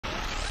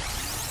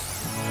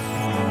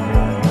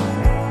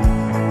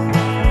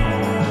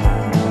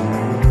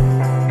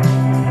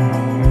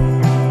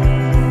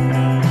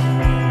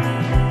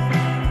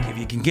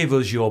can give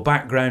us your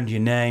background, your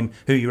name,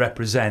 who you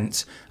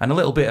represent, and a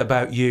little bit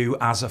about you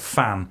as a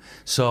fan.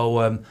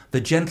 So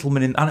the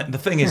gentleman in... And the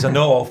thing is, I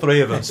know all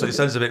three of them, so it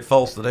sounds a bit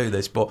false to do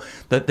this, but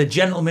the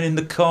gentleman in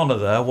the corner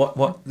there,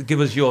 give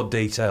us your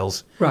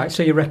details. Right,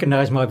 so you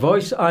recognise my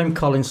voice. I'm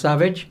Colin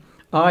Savage.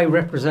 I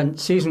represent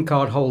season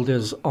card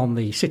holders on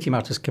the City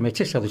Matters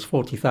Committee, so there's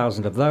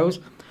 40,000 of those.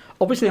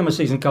 Obviously, I'm a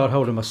season card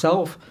holder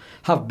myself,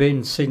 have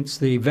been since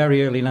the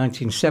very early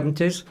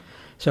 1970s,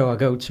 so I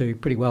go to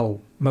pretty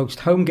well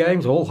most home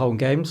games, all home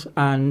games,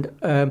 and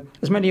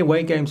as many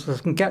away games as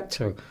I can get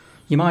to.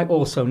 You might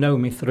also know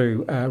me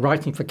through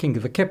writing for King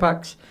of the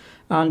Kippax,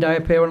 and I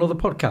appear on other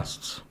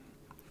podcasts.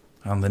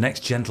 And the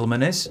next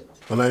gentleman is?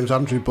 My name's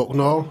Andrew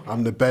Bucknall.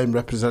 I'm the BAME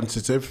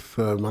representative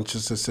for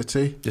Manchester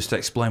City. Just to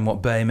explain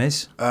what BAME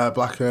is.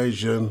 Black,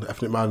 Asian,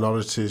 ethnic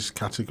minorities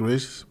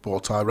categories,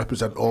 but I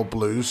represent all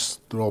blues.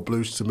 They're all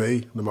blues to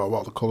me, no matter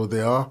what the colour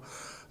they are.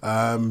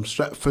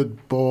 Stretford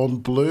born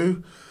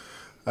blue.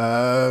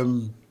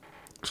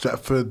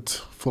 Stretford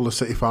full of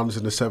City fans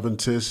in the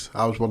 70s.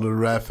 I was one of the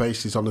rare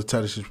faces on the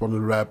terraces, one of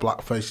the rare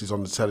black faces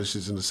on the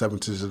terraces in the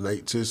 70s and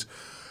 80s.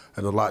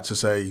 And I'd like to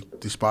say,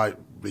 despite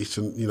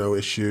recent,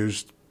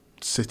 issues,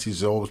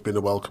 City's always been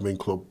a welcoming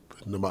club,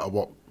 no matter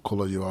what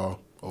colour you are.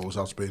 Always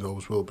has been,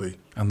 always will be.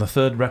 And the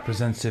third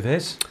representative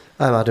is?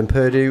 I'm Adam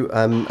Purdue.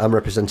 I'm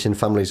representing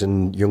families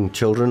and young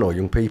children or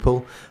young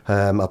people.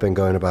 I've been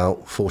going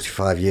about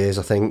 45 years,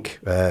 I think,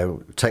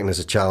 taken as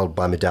a child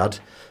by my dad.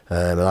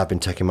 And I've been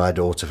taking my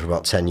daughter for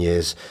about 10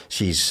 years.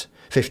 She's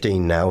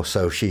 15 now,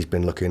 so she's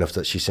been lucky enough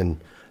that she's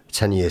in a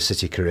 10-year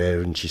City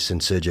career and she's seen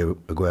Sergio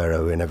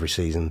Aguero in every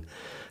season.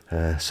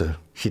 So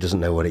she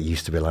doesn't know what it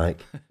used to be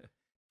like.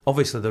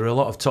 Obviously, there are a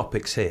lot of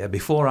topics here.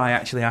 Before I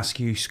actually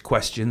ask you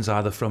questions,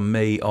 either from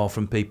me or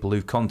from people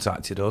who've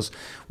contacted us,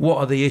 what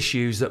are the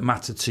issues that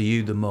matter to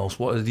you the most?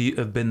 What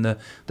have been the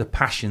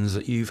passions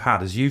that you've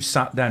had as you've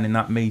sat down in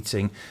that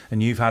meeting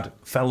and you've had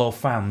fellow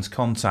fans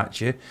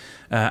contact you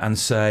and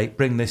say,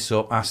 bring this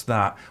up, ask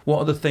that? What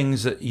are the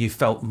things that you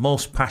felt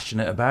most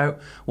passionate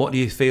about? What do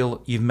you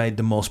feel you've made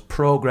the most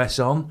progress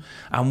on?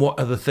 And what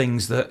are the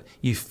things that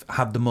you've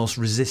had the most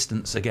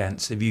resistance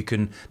against? If you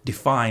can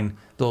define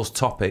those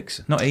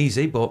topics. Not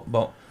easy, but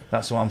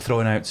that's what I'm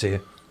throwing out to you.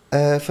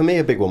 For me,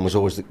 a big one was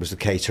always the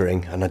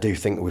catering, and I do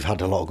think that we've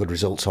had a lot of good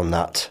results on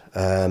that.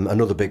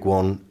 Another big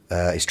one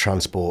is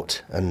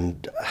transport,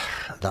 and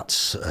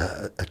that's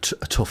a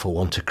tougher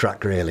one to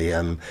crack, really.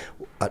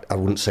 I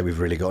wouldn't say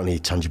we've really got any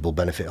tangible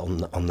benefit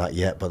on that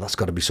yet, but that's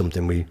got to be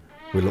something we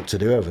look to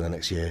do over the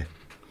next year.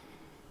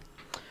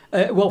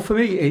 Well, for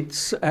me,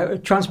 it's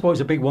transport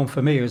is a big one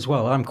for me as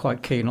well. I'm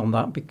quite keen on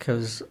that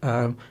because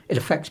it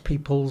affects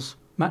people's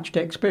match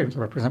day experience. I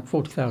represent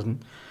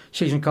 40,000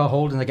 season car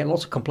holders, and they get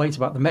lots of complaints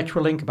about the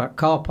Metrolink, about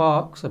car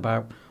parks,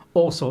 about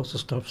all sorts of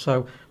stuff.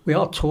 So we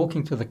are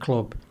talking to the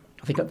club,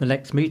 I think at the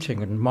next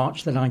meeting on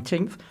March the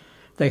 19th.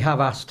 They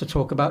have asked to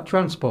talk about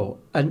transport,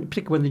 and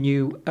particularly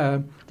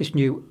when this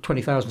new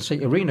 20,000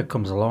 seat arena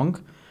comes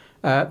along,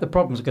 the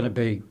problems are going to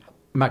be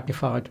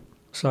magnified.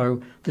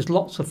 So there's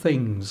lots of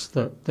things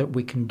that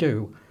we can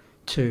do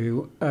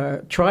to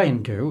try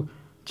and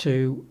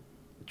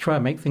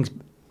make things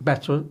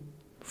better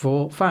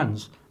for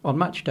fans on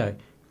match day.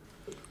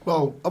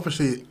 Well,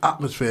 obviously,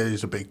 atmosphere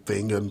is a big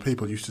thing, and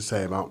people used to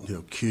say about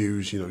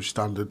queues,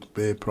 standard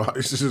beer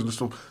prices and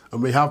stuff.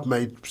 And we have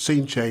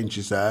seen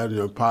changes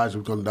there. Pies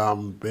have gone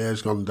down,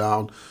 beer's gone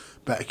down,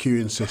 better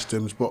queuing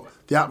systems. But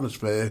the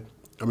atmosphere,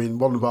 I mean,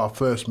 one of our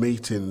first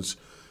meetings,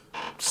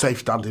 safe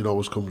standing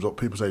always comes up.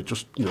 People say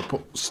just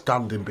put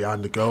standing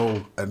behind the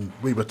goal, and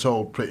we were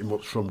told pretty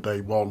much from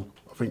day one.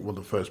 I think one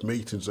of the first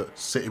meetings that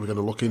City were going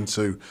to look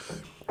into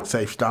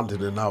safe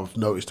standing, and now I've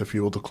noticed a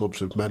few other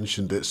clubs have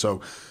mentioned it.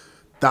 So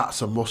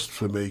that's a must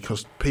for me,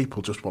 because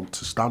people just want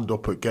to stand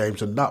up at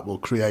games, and that will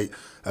create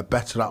a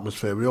better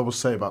atmosphere. We always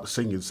say about the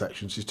singing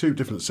sections, there's two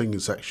different singing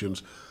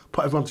sections.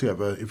 Put everyone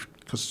together,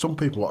 because some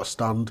people want to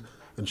stand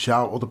and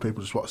shout, other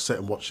people just want to sit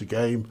and watch the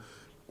game.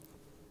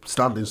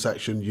 Standing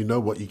section, you know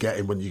what you're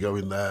getting when you go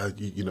in there.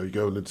 You're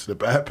going into the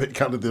bear pit,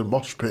 kind of the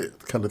mosh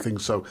pit kind of thing.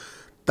 So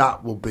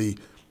that will be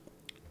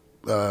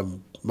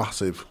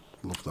massive.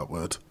 Love that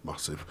word,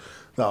 massive.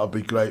 That'll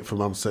be great for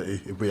Man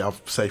City if we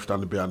have safe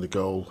standing behind the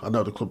goal. I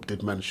know the club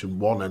did mention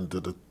one end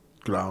of the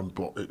ground,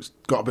 but it's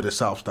got a bit of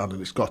south standing.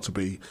 It's got to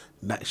be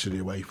next to the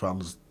away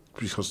fans,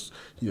 because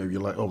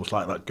you're almost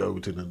like that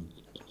goading, and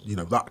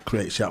that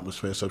creates the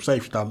atmosphere. So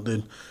safe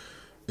standing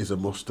is a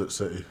must at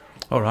City.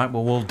 All right,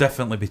 well, we'll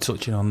definitely be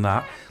touching on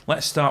that.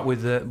 Let's start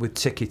with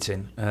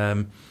ticketing.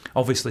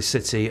 Obviously,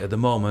 City at the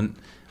moment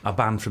are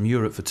banned from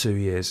Europe for 2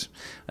 years.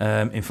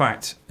 In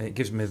fact, it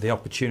gives me the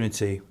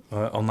opportunity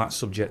on that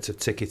subject of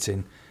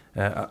ticketing.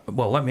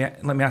 Well, let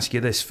me ask you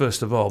this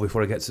first of all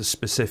before I get to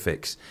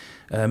specifics.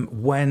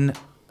 When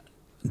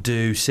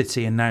do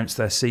City announce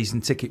their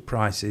season ticket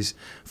prices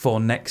for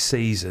next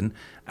season?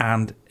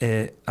 And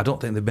I don't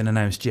think they've been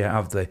announced yet,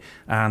 have they?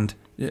 And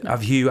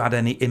have you had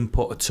any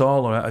input at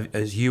all, or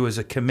has you as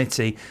a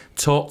committee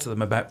talked to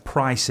them about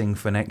pricing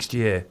for next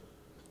year?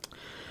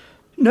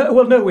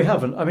 No, we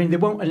haven't. I mean, they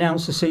won't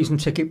announce the season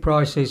ticket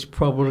prices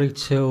probably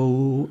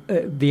till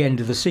the end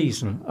of the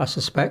season, I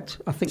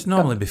suspect. I think it's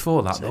normally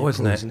before that, though,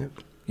 isn't it?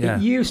 Yeah.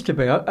 It used to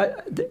be.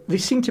 They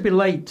seemed to be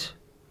late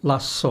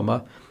last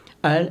summer,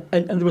 and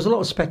there was a lot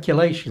of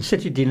speculation.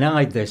 City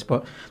denied this,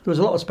 but there was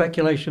a lot of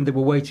speculation. They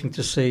were waiting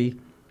to see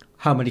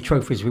how many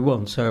trophies we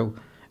won. So,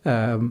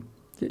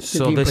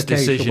 this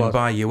decision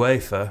by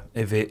UEFA,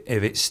 if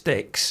it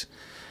sticks,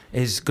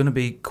 is going to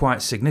be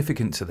quite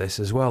significant to this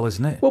as well,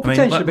 isn't it? Well,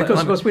 potentially,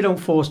 because of course we don't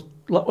force,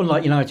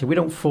 unlike United, we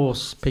don't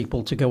force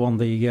people to go on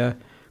the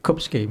cup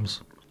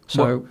schemes.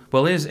 So,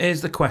 well,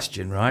 here's the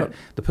question, right?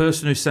 The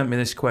person who sent me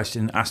this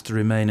question asked to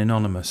remain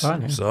anonymous,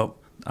 so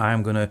I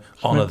am going to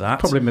honour that.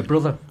 Probably my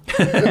brother.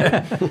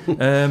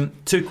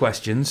 2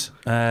 questions.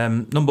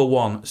 Number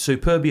 1,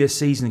 Superbia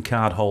season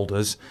card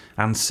holders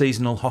and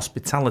seasonal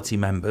hospitality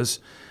members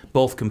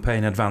both can pay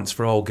in advance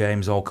for all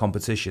games, all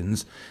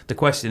competitions. The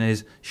question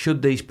is,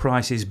 should these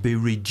prices be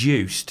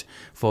reduced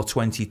for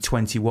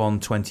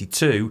 2021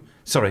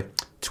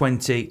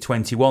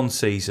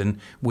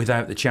 season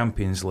without the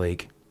Champions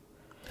League?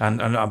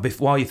 And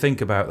while you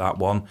think about that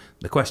one,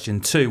 the question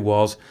 2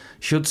 was,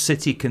 should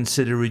City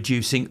consider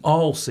reducing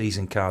all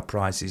season card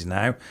prices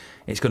now?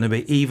 It's going to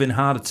be even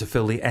harder to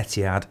fill the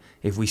Etihad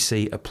if we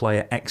see a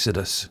player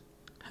exodus.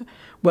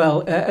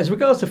 Well, as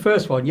regards to the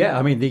first one,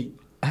 I mean,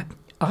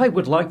 I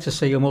would like to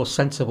see a more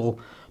sensible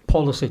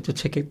policy to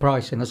ticket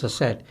pricing. As I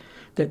said,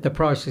 that the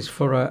prices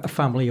for a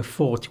family of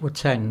 4 to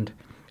attend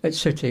at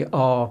City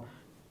are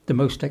the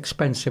most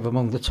expensive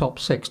among the top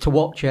 6 to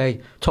watch a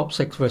top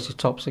 6 versus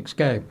top 6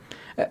 game.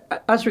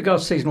 As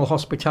regards seasonal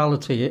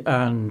hospitality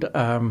and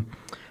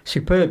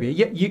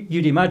Superbia,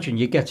 you'd imagine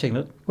you're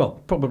getting,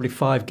 probably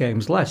 5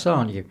 games less,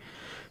 aren't you?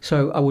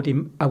 So I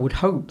would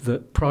hope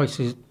that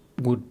prices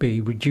would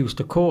be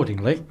reduced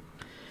accordingly.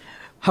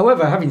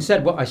 However, having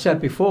said what I said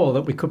before,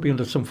 that we could be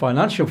under some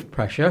financial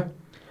pressure,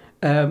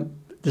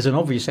 there's an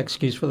obvious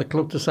excuse for the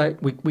club to say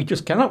we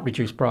just cannot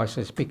reduce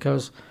prices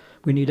because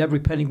we need every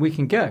penny we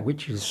can get,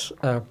 which is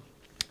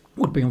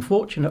would be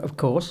unfortunate, of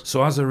course.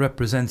 So as a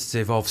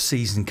representative of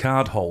season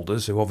card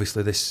holders, who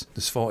obviously there's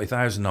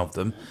 40,000 of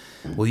them,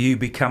 will you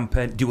be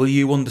will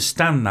you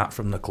understand that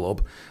from the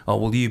club, or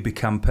will you be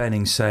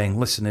campaigning saying,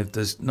 listen, if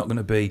there's not going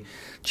to be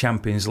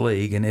Champions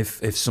League and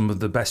if some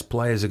of the best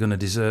players are going to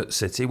desert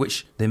City,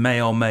 which they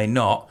may or may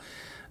not,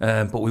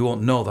 but we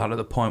won't know that at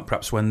the point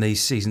perhaps when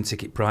these season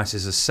ticket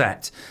prices are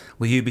set,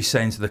 will you be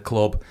saying to the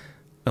club,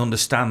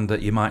 understand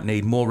that you might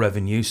need more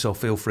revenue, so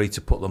feel free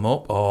to put them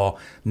up, or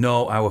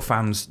no, our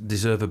fans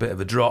deserve a bit of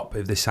a drop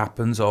if this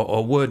happens,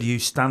 or where do you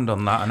stand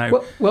on that? And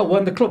well,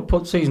 when the club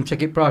put season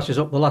ticket prices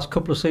up the last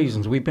couple of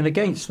seasons, we've been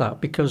against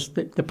that because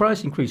the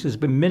price increase has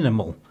been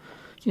minimal.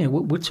 You know,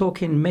 we're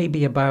talking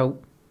maybe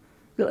about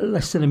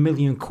less than £1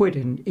 million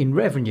in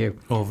revenue.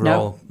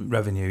 Overall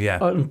revenue, yeah.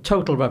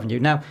 Total revenue.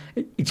 Now,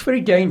 it's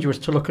very dangerous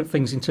to look at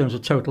things in terms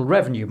of total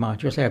revenue,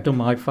 mind you. I say I've done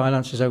my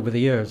finances over the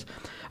years,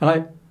 and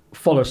I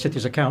follow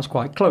City's accounts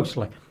quite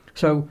closely.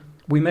 So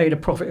we made a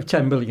profit of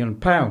 £10 million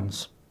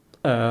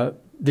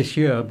this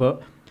year,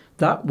 but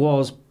that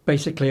was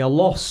basically a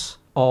loss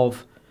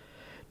of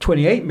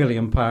 £28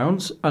 million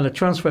and a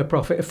transfer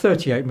profit of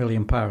 £38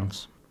 million.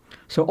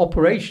 So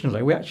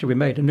operationally, we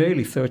made a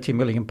nearly £30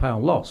 million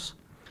loss.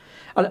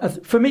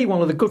 And for me,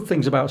 one of the good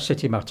things about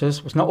City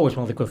Matters, it's not always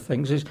one of the good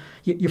things, is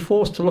you're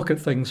forced to look at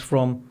things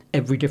from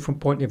every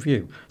different point of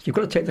view. So you've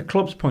got to take the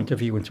club's point of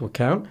view into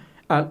account.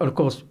 And of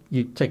course,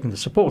 you're taking the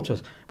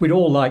supporters. We'd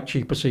all like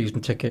cheaper season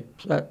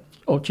tickets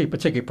or cheaper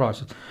ticket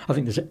prices. I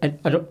think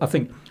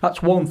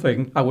that's one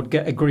thing I would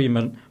get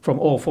agreement from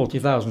all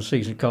 40,000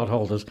 season card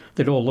holders.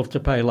 They'd all love to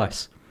pay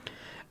less.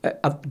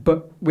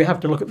 But we have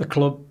to look at the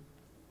club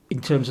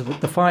in terms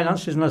of the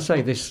finances. And I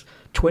say this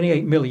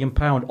 £28 million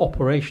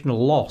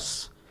operational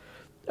loss,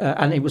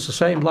 and it was the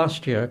same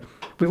last year.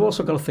 We've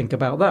also got to think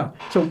about that.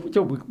 So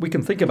we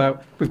can think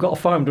about, we've got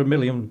a £500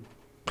 million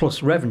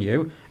plus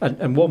revenue,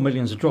 and 1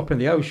 million is a drop in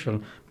the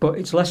ocean, but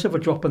it's less of a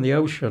drop in the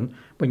ocean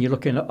when you're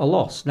looking at a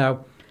loss.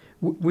 Now,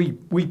 we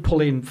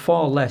pull in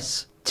far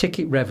less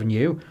ticket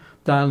revenue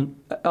than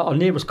our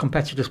nearest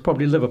competitors,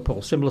 probably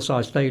Liverpool, similar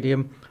sized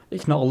stadium.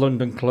 It's not a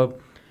London club,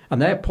 and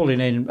they're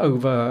pulling in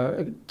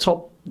over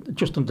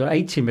just under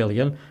 80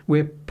 million.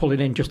 We're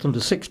pulling in just under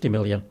 60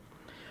 million.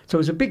 So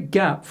there's a big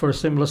gap for a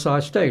similar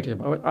sized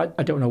stadium.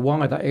 I don't know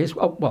why that is.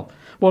 Well,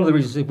 one of the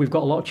reasons is we've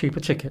got a lot of cheaper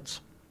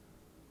tickets.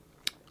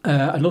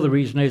 Another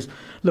reason is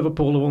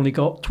Liverpool have only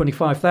got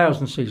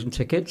 25,000 season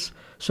tickets,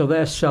 so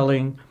they're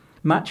selling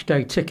match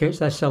day tickets.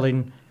 They're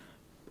selling,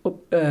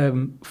 get my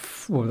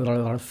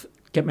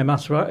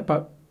maths right,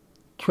 about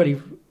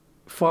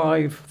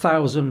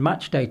 25,000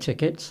 match day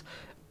tickets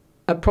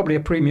at probably a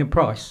premium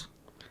price,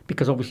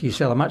 because obviously you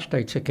sell a match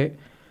day ticket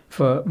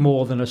for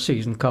more than a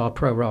season card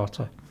pro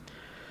rata.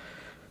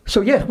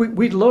 So yeah,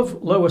 we'd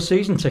love lower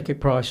season ticket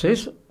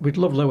prices. We'd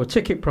love lower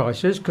ticket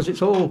prices because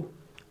it's all,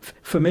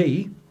 for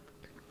me,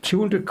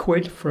 200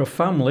 quid for a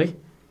family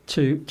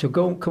to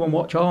come and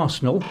watch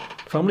Arsenal.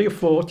 Family of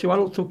 4, 2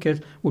 adults, 2 kids,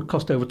 would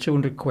cost over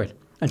 200 quid.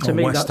 And to on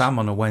me, West that's, Ham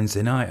on a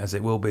Wednesday night, as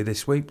it will be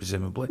this week,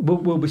 presumably.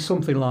 will be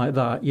something like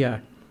that, yeah.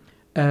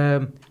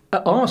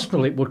 At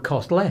Arsenal, it would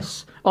cost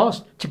less.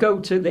 To go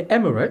to the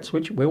Emirates,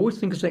 which we always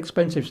think is an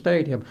expensive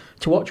stadium,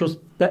 to watch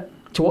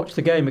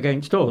the game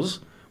against us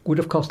would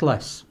have cost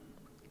less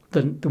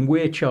than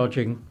we're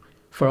charging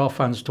for our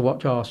fans to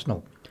watch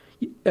Arsenal.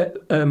 At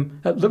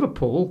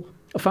Liverpool,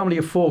 a family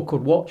of 4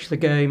 could watch the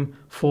game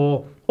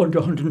for under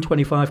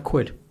 125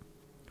 quid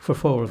for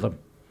 4 of them.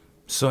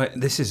 So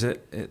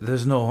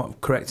there's no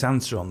correct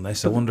answer on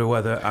this. I wonder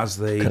whether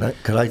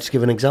Can I just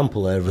give an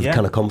example there of the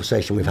kind of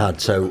conversation we've had?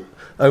 So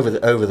over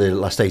the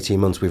last 18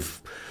 months,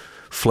 we've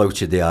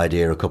floated the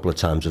idea a couple of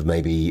times of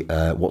maybe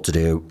what to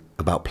do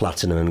about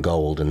platinum and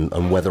gold,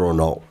 and whether or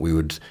not we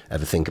would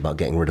ever think about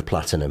getting rid of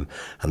platinum.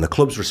 And the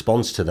club's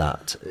response to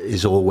that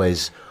is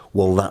always,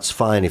 well, that's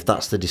fine. If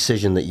that's the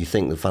decision that you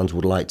think the fans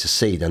would like to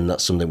see, then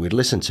that's something we'd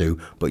listen to.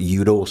 But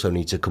you'd also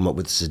need to come up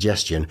with a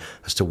suggestion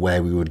as to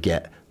where we would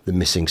get the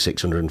missing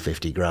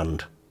 650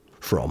 grand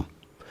from.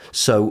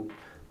 So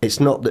it's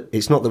not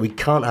that we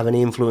can't have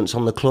any influence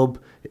on the club,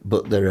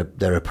 but there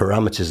are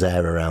parameters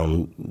there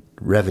around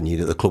revenue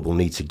that the club will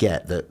need to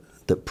get that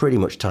pretty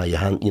much tie your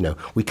hand. You know,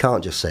 we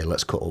can't just say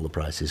let's cut all the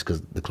prices,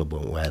 because the club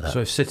won't wear that.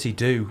 So if City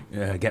do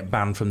get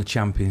banned from the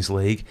Champions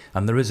League,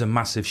 and there is a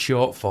massive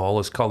shortfall,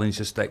 as Colin's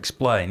just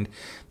explained,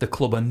 the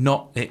club are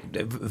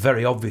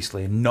very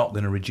obviously not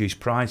going to reduce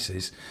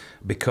prices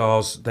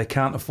because they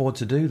can't afford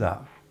to do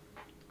that.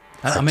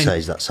 I'd say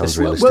that sounds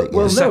realistic.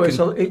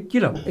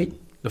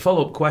 The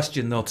follow-up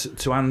question, though,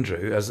 to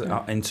Andrew,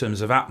 in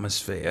terms of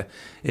atmosphere,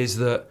 is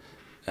that,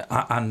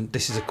 and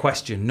this is a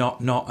question,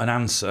 not an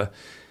answer,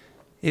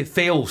 it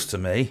feels to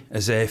me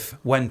as if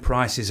when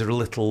prices are a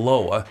little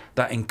lower,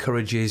 that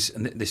encourages,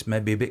 and this may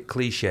be a bit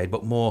cliched,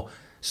 but more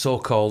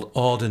so-called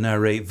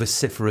ordinary,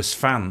 vociferous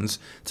fans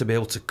to be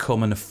able to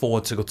come and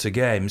afford to go to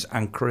games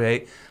and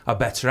create a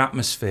better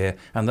atmosphere,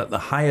 and that the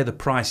higher the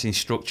pricing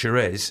structure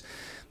is,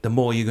 the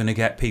more you're going to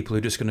get people who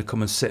are just going to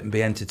come and sit and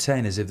be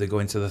entertained as if they're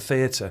going to the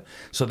theatre.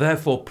 So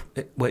therefore,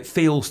 it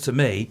feels to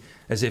me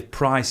as if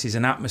prices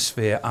and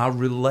atmosphere are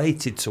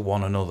related to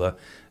one another.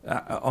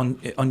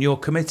 On your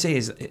committee,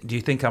 do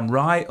you think I'm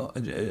right,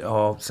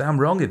 or say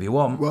I'm wrong if you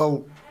want?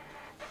 Well,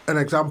 an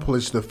example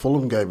is the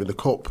Fulham game in the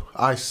Cup.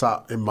 I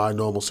sat in my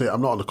normal seat.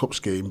 I'm not on the Cup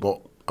scheme,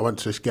 but I went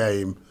to this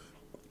game,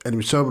 and there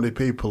were so many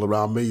people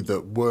around me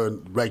that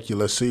weren't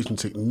regular season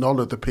tickets. None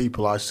of the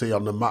people I see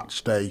on the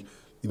match day,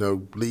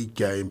 league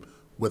game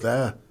were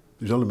there.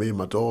 It was only me and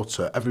my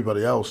daughter.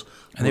 Everybody else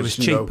and it was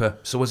cheaper.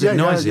 So was it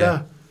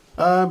noisier?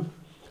 Yeah.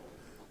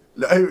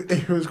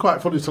 It was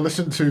quite funny to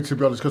listen to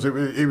be honest, because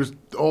it was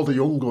all the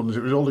young guns.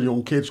 It was all the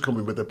young kids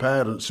coming with their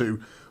parents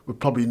who would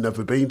probably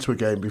never been to a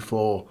game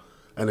before.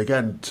 And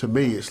again, to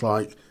me, it's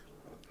like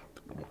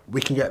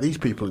we can get these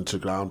people into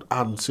the ground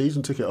and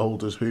season ticket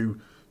holders who,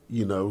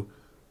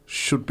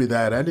 should be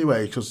there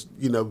anyway. Because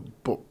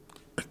but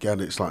again,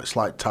 it's like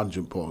slight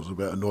tangent. But I was a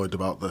bit annoyed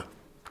about the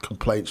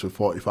complaints with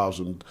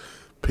 40,000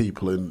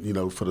 people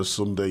in, for the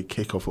Sunday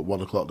kickoff at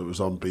 1 o'clock that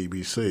was on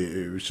BBC.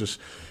 It was just,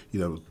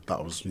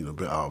 that was, a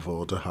bit out of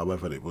order.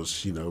 However, it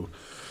was,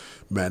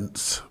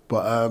 meant.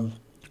 But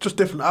just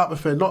different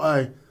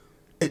atmosphere.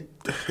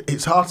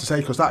 It's hard to say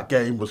because that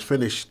game was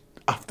finished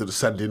after the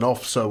sending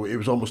off, so it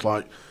was almost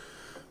like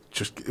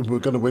we're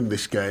going to win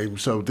this game.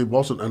 So there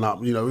wasn't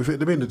if it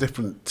had been a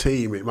different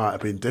team, it might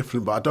have been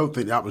different. But I don't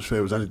think the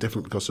atmosphere was any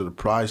different because of the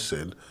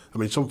pricing. I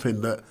mean,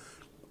 something that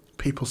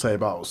people say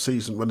about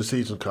when the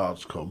season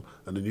cards come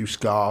and the new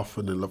scarf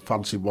and the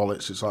fancy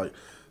wallets, it's like,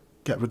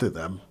 get rid of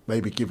them.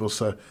 Maybe give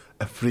us a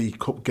free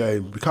cup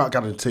game. We can't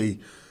guarantee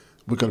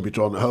we're going to be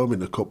drawn at home in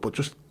the cup, but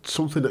just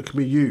something that can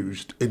be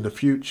used in the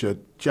future.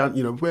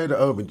 We're at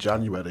home in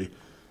January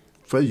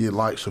for your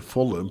likes of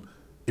Fulham.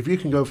 If you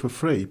can go for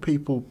free,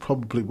 people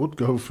probably would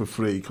go for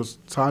free because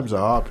times are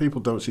hard. People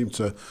don't seem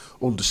to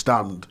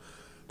understand.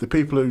 The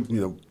people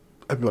who,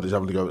 everybody's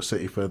having to go at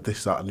City for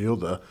this, that and the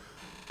other,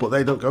 but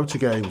they don't go to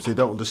games. They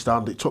don't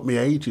understand. It took me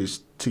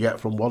ages to get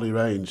from Wally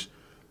Range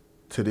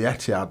to the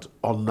Etihad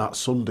on that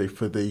Sunday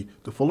for the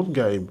Fulham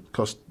game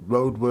because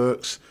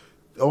roadworks,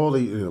 all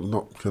the, I'm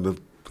not kind of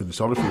feeling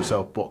sorry for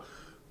myself,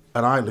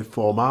 and I live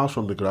 4 miles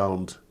from the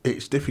ground.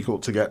 It's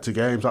difficult to get to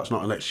games. That's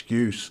not an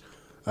excuse.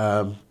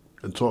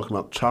 And talking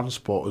about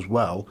transport as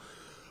well,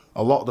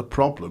 a lot of the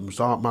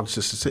problems aren't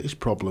Manchester City's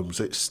problems.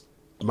 It's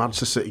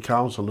Manchester City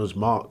Council, as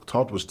Mark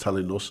Todd was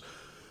telling us,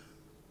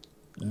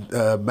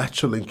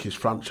 Metrolink is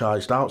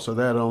franchised out, so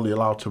they're only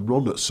allowed to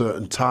run at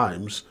certain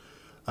times.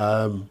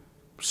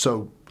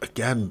 So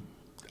again,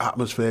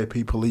 atmosphere,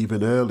 people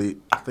leaving early,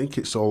 I think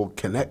it's all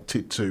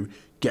connected to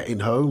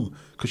getting home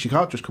because you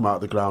can't just come out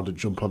of the ground and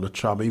jump on the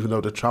tram, even though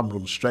the tram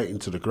runs straight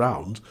into the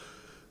ground.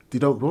 They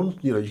don't run,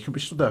 you can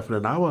be stood there for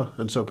an hour,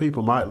 and so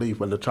people might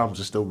leave when the trams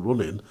are still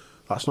running.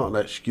 That's not an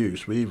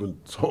excuse. We even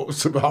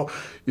talked about,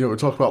 we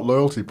talk about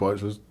loyalty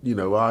points.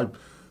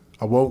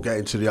 I won't get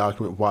into the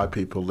argument of why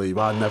people leave.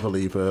 I never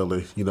leave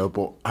early,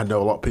 but I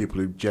know a lot of people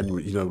who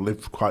genuinely,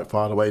 live quite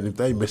far away, and if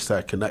they miss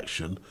their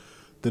connection,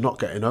 they're not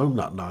getting home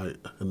that night,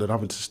 and they're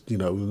having to, you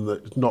know,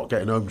 not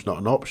getting home is not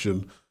an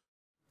option.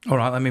 All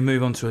right, let me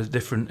move on to a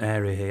different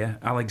area here.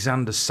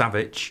 Alexander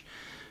Savage,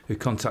 who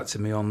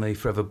contacted me on the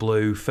Forever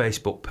Blue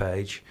Facebook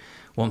page,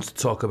 wants to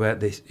talk about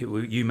this.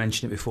 You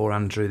mentioned it before,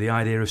 Andrew, the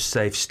idea of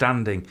safe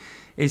standing.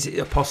 Is it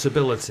a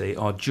possibility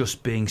or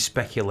just being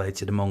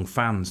speculated among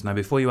fans? Now,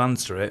 before you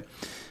answer it,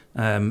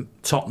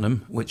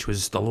 Tottenham, which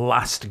was the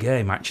last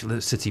game actually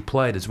that City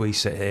played as we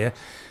sit here,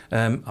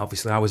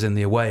 obviously I was in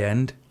the away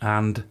end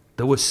and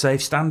there was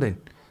safe standing.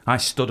 I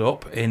stood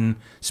up in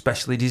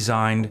specially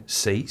designed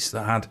seats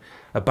that had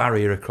a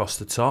barrier across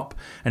the top,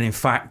 and in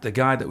fact the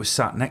guy that was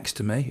sat next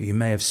to me, who you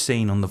may have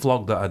seen on the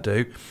vlog that I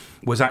do,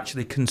 was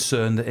actually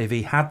concerned that if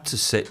he had to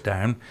sit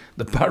down,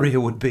 the barrier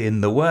would be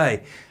in the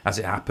way. As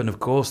it happened, of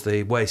course,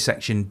 the away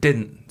section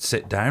didn't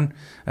sit down.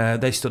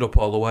 They stood up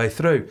all the way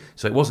through.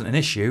 So it wasn't an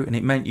issue, and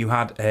it meant you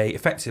had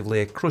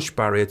effectively a crush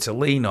barrier to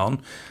lean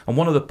on. And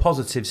one of the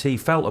positives he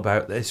felt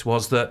about this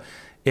was that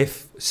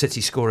if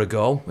City score a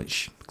goal,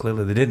 which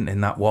clearly they didn't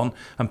in that one,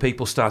 and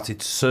people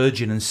started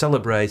surging and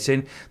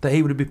celebrating, that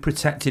he would be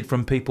protected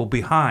from people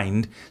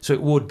behind. So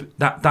it would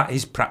that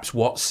is perhaps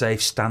what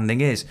safe standing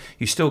is.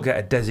 You still get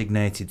a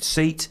designated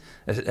seat,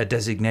 a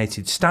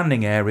designated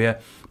standing area,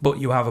 but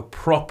you have a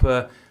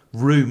proper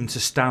room to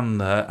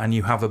stand there and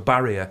you have a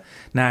barrier.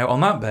 Now,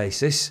 on that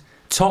basis,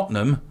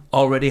 Tottenham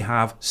already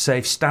have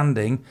safe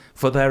standing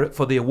for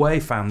the away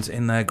fans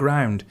in their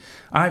ground.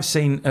 I've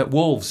seen at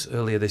Wolves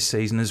earlier this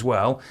season as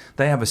well,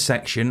 they have a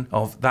section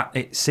of that.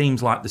 It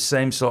seems like the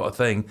same sort of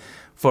thing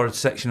for a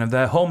section of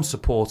their home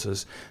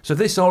supporters. So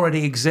this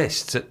already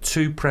exists at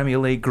 2 Premier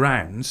League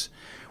grounds.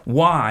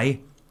 Why,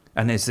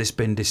 and has this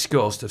been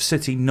discussed, have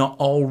City not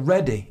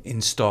already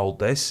installed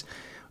this?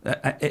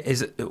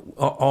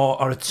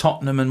 Or are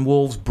Tottenham and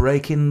Wolves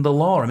breaking the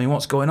law? I mean,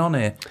 what's going on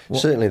here?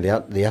 Certainly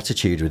the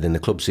attitude within the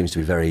club seems to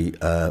be very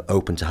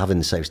open to having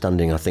the safe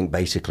standing. I think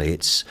basically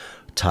it's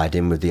tied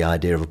in with the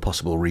idea of a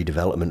possible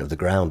redevelopment of the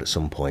ground at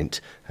some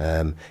point.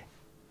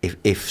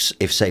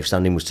 If safe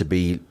standing was to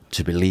be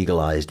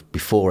legalised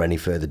before any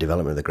further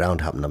development of the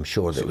ground happened, I'm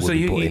sure that it would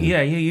be put in.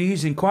 Yeah, you're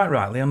using quite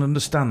rightly, and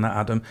understand that,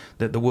 Adam,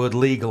 that the word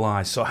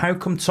legalised. So how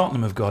come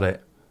Tottenham have got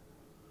it?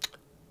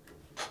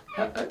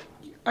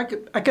 I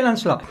can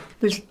answer that.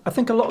 There's, I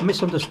think, a lot of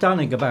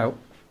misunderstanding about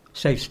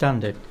safe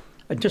standing.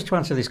 And just to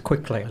answer this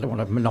quickly, I don't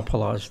want to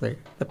monopolise the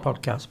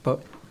podcast,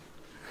 but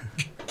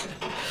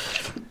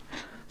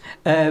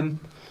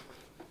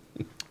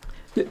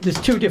there's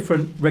 2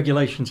 different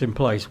regulations in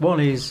place. One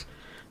is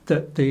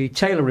that the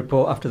Taylor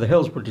report after the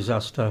Hillsborough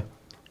disaster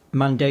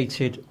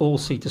mandated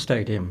all-seater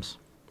stadiums.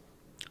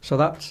 So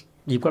that's,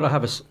 you've got to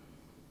have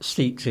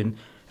seats in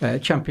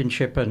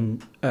Championship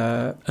and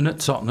at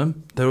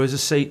Tottenham there is a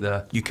seat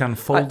there. You can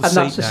fold the seat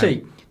down. And that's the down.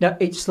 seat. Now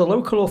it's the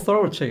local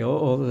authority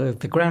or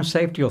the ground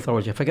safety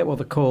authority, I forget what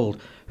they're called,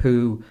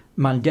 who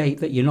mandate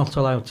that you're not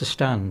allowed to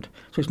stand.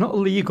 So it's not a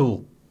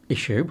legal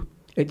issue.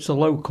 It's a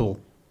local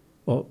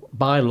or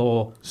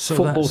bylaw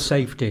football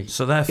safety.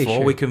 So therefore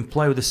issue. we can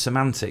play with the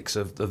semantics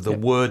of the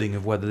wording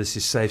of whether this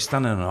is safe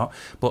standing or not.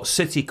 But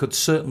City could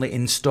certainly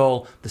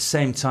install the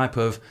same type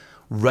of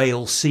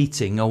rail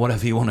seating or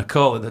whatever you want to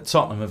call it that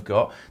Tottenham have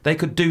got. They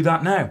could do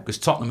that now because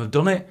Tottenham have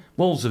done it,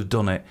 Wolves have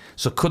done it.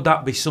 So could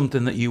that be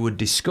something that you would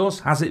discuss?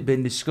 Has it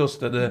been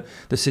discussed at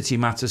the City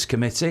Matters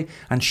Committee?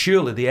 And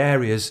surely the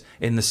areas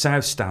in the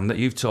South Stand that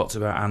you've talked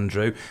about,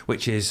 Andrew,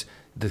 which is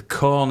the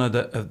corner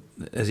that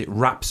as it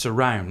wraps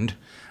around,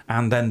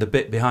 and then the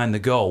bit behind the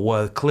goal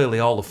where clearly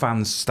all the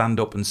fans stand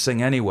up and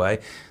sing anyway,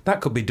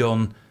 that could be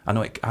done. I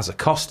know it has a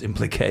cost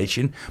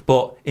implication,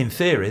 but in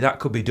theory that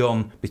could be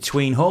done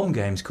between home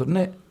games, couldn't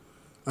it?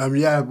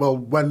 Yeah, well,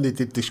 when they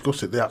did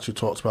discuss it, they actually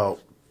talked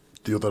about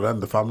the other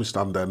end, the family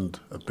stand end,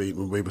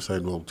 when we were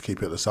saying, well,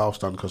 keep it at the South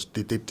Stand, because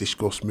they did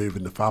discuss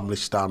moving the family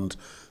stand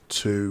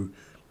to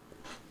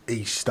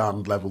East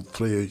Stand level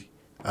 3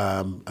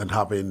 and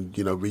having,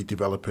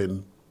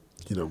 redeveloping,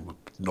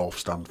 North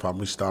Stand,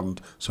 family stand.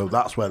 So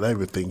that's where they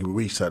were thinking.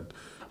 We said,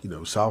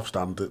 South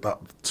Stand, that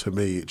to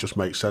me, it just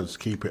makes sense to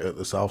keep it at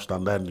the South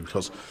Stand end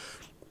because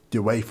the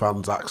away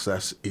fans'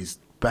 access is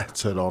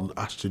better on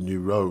Ashton New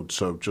Road.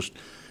 So just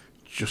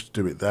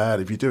do it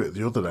there. If you do it at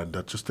the other end,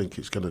 I just think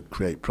it's going to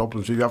create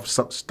problems. If you have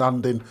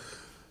standing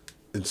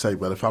and say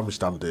where the family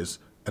stand is,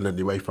 and then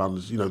the away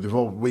fans,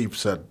 we've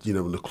said,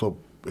 and the club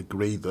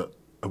agree that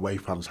away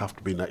fans have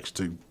to be next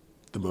to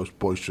the most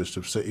boisterous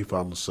of City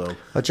fans. So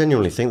I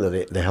genuinely think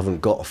that they haven't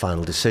got a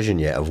final decision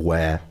yet of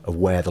where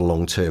the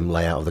long-term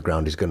layout of the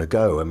ground is going to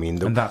go. I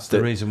mean, and that's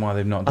the reason why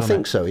they've not done it. I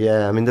think so,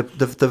 yeah. I mean,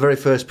 the very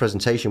first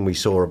presentation we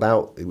saw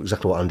about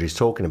exactly what Andrew's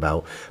talking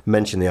about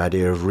mentioned the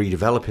idea of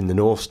redeveloping the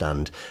North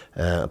Stand,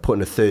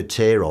 putting a 3rd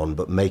tier on,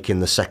 but making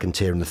the 2nd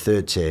tier and the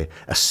 3rd tier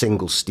a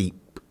single steep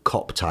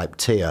cop type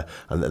tier,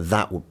 and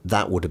that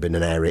would have been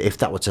an area, if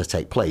that were to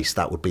take place,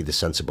 that would be the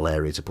sensible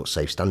area to put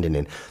safe standing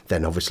in.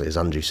 Then obviously, as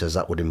Andrew says,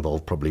 that would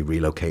involve probably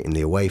relocating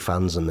the away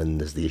fans, and then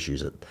there's the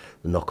issues, the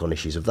knock-on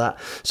issues of that.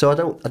 So I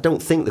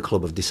don't think the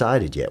club have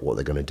decided yet what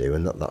they're going to do,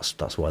 and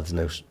that's why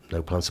there's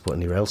no plans to put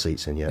any rail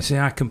seats in yet. See,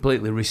 I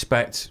completely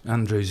respect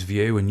Andrew's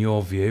view and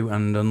your view,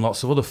 and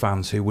lots of other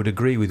fans who would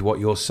agree with what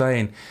you're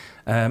saying.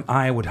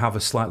 I would have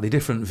a slightly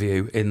different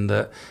view in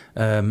that.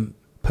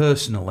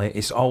 Personally,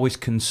 it's always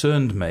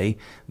concerned me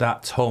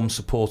that home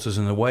supporters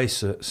and away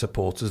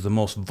supporters, the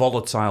most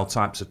volatile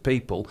types of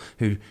people,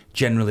 who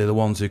generally are the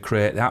ones who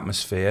create the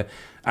atmosphere,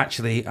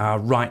 actually are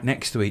right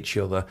next to each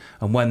other.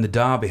 And when the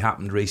derby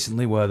happened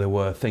recently, where there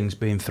were things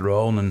being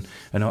thrown, and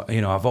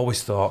you know, I've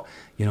always thought,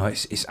 you know,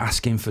 it's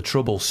asking for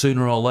trouble.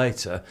 Sooner or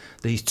later,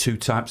 these two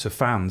types of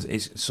fans,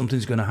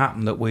 something's going to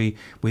happen that we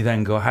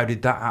then go, how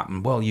did that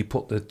happen? Well, you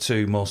put the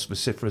two most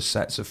vociferous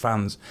sets of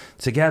fans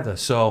together.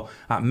 So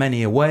at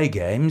many away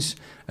games,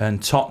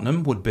 and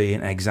Tottenham would be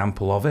an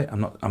example of it.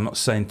 I'm not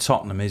saying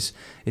Tottenham is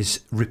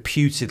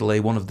reputedly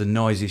one of the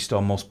noisiest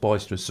or most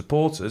boisterous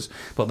supporters,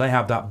 but they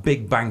have that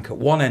big bank at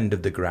one end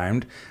of the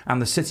ground,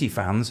 and the City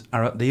fans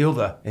are at the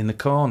other in the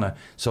corner,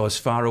 so as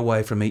far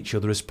away from each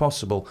other as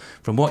possible.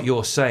 From what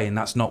you're saying,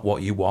 that's not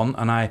what you want,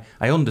 and I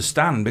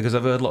understand, because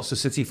I've heard lots of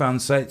City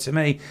fans say to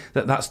me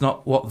that that's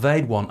not what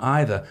they'd want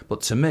either.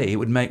 But to me, it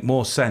would make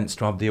more sense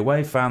to have the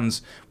away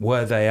fans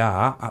where they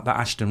are at the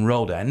Ashton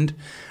Road end,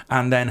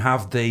 and then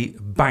have the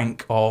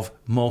bank of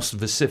most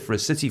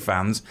vociferous City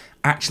fans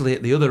actually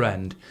at the other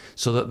end,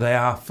 so that they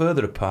are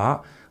further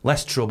apart,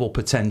 less trouble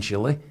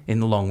potentially in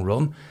the long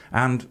run.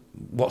 And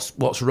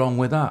what's wrong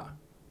with that?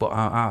 But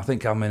I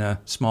think I'm in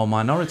a small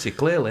minority,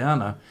 clearly,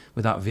 aren't I,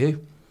 with that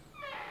view?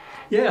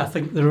 Yeah, I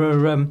think there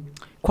are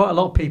quite a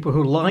lot of people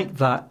who like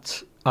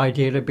that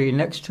idea of being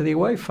next to the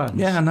away fans.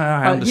 Yeah, no,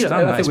 I understand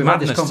that. I think we've had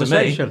this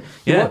conversation.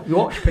 You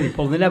watch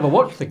people, and they never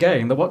watch the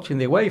game, they're watching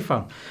the away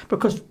fan.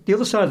 Because the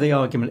other side of the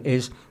argument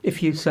is,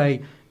 if you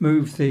say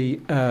move the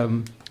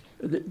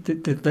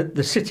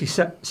City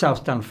South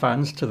Stand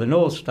fans to the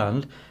North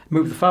Stand,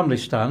 move the family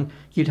stand,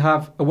 you'd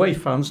have away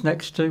fans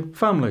next to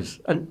families.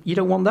 And you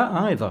don't want that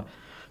either.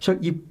 So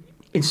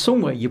in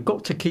some way, you've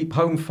got to keep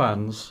home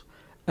fans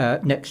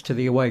next to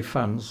the away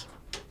fans.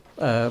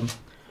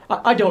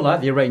 I don't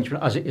like the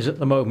arrangement as it is at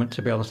the moment,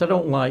 to be honest. I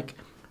don't like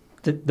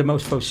the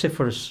most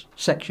vociferous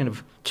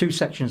two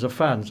sections of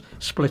fans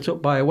split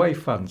up by away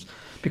fans,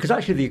 because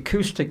actually the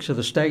acoustics of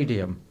the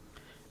stadium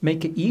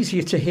make it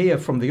easier to hear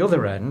from the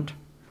other end.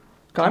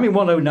 I'm in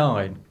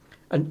 109,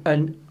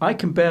 and I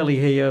can barely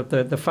hear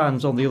the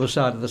fans on the other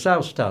side of the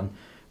South Stand.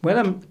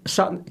 When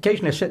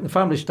occasionally I sit in the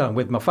family stand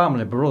with my family.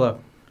 My brother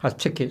has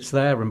tickets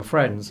there, and my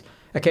friends.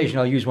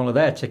 Occasionally I'll use one of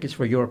their tickets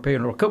for a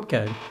European or a Cup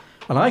game.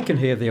 And I can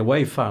hear the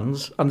away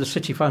fans and the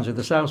City fans of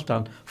the South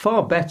Stand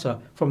far better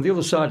from the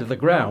other side of the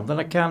ground than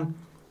I can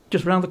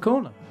just round the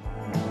corner.